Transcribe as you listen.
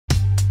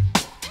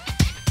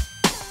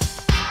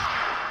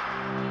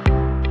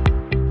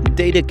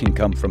Data can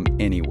come from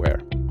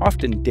anywhere.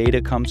 Often data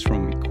comes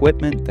from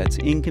equipment that's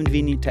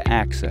inconvenient to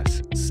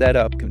access, set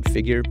up,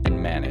 configure,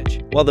 and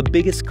manage. While the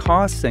biggest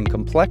costs and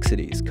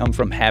complexities come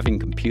from having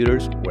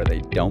computers where they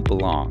don't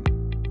belong.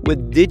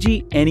 With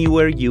Digi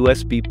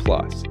AnywhereUSB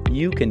Plus,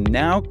 you can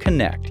now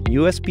connect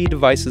USB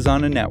devices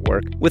on a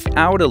network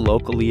without a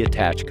locally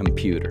attached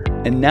computer.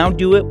 And now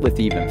do it with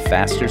even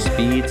faster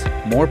speeds,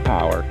 more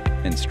power,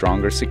 and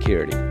stronger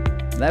security.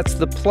 That's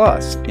the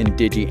plus in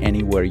Digi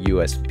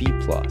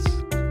AnywhereUSB Plus.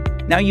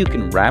 Now you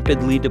can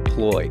rapidly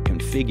deploy,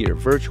 configure,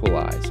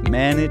 virtualize,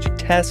 manage,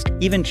 test,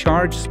 even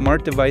charge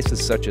smart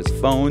devices such as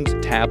phones,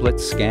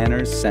 tablets,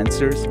 scanners,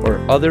 sensors, or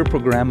other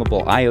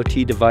programmable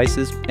IoT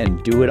devices,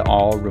 and do it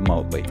all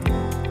remotely.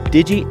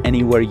 Digi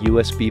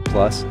AnywhereUSB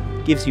Plus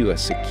gives you a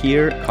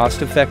secure,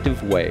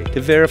 cost-effective way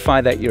to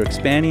verify that your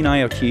expanding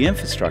IoT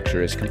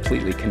infrastructure is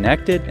completely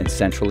connected and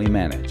centrally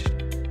managed.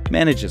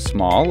 Manage a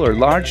small or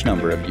large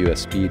number of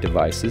USB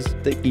devices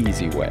the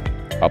easy way.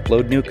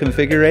 Upload new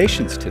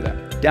configurations to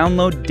them.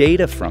 Download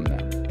data from them.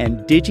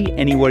 And Digi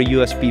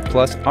AnywhereUSB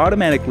Plus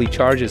automatically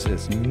charges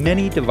as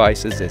many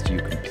devices as you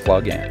can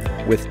plug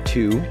in, with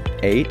 2,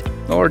 8,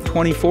 or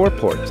 24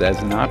 ports as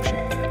an option.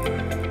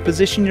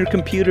 Position your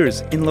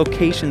computers in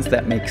locations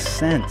that make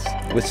sense,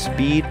 with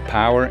speed,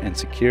 power, and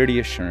security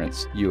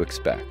assurance you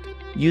expect.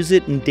 Use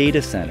it in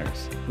data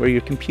centers, where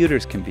your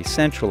computers can be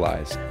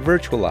centralized,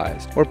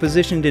 virtualized, or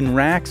positioned in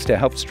racks to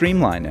help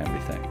streamline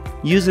everything.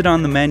 Use it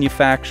on the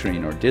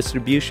manufacturing or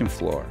distribution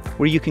floor,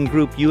 where you can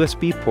group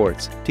USB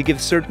ports to give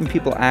certain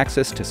people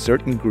access to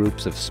certain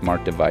groups of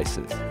smart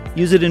devices.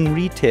 Use it in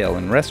retail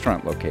and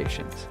restaurant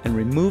locations, and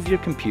remove your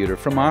computer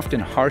from often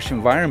harsh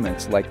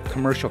environments like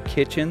commercial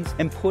kitchens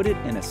and put it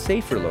in a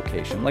safer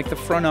location like the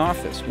front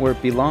office where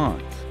it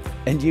belongs.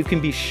 And you can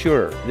be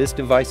sure this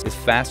device is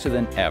faster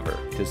than ever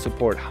to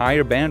support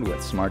higher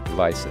bandwidth smart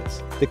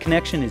devices. The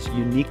connection is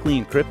uniquely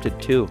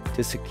encrypted too,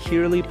 to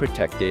securely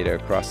protect data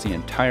across the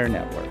entire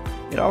network.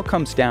 It all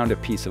comes down to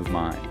peace of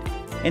mind.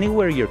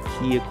 Anywhere your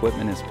key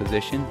equipment is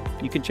positioned,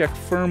 you can check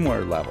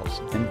firmware levels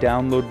and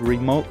download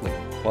remotely,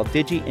 while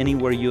Digi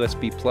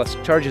AnywhereUSB Plus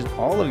charges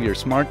all of your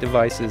smart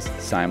devices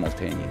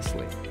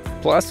simultaneously.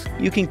 Plus,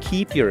 you can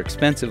keep your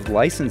expensive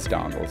license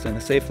dongles in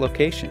a safe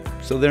location,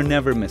 so they're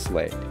never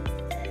mislaid.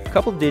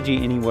 Couple Digi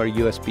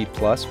AnywhereUSB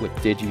Plus with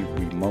Digi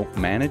Remote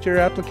Manager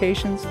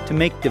applications to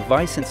make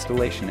device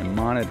installation and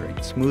monitoring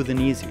smooth and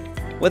easy.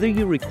 Whether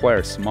you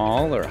require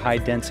small or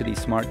high-density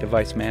smart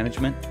device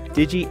management,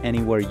 Digi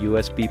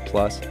AnywhereUSB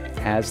Plus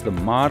has the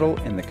model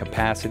and the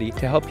capacity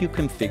to help you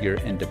configure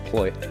and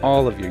deploy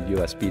all of your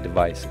USB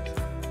devices.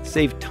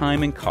 Save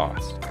time and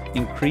cost,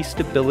 increase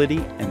stability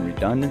and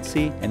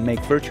redundancy, and make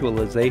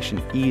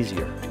virtualization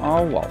easier,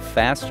 all while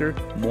faster,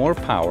 more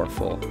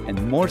powerful,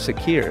 and more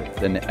secure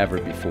than ever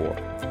before.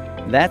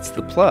 That's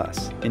the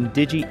plus in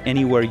Digi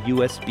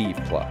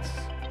AnywhereUSB Plus.